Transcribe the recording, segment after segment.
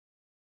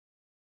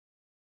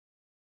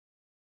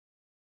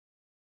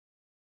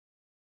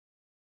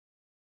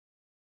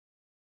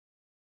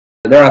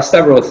there are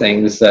several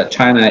things that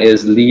China is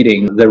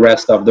leading the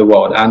rest of the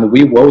world, and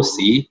we will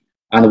see,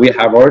 and we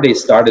have already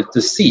started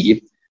to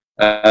see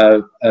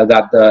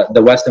that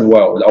the Western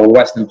world or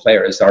Western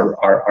players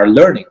are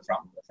learning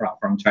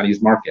from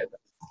Chinese market.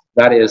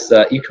 That is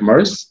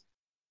e-commerce,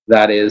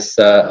 that is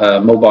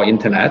mobile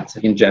internet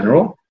in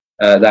general,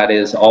 that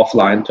is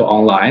offline to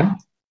online,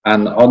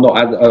 and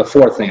a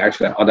fourth thing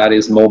actually, that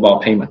is mobile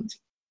payment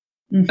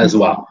as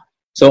well.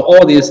 So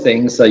all these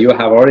things you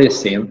have already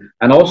seen.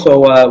 And also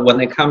when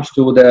it comes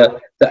to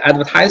the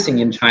advertising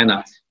in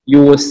China, you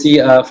will see,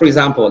 for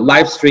example,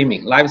 live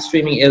streaming. Live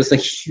streaming is a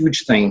huge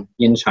thing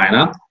in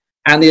China,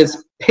 and it's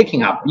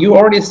picking up. You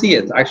already see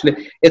it,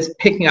 actually. It's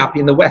picking up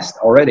in the West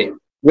already.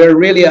 We're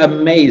really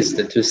amazed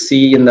to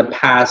see in the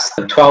past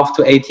 12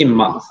 to 18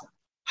 months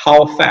how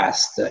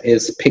fast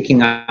it's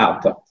picking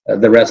up.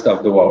 The rest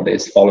of the world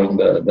is following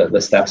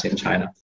the steps in China.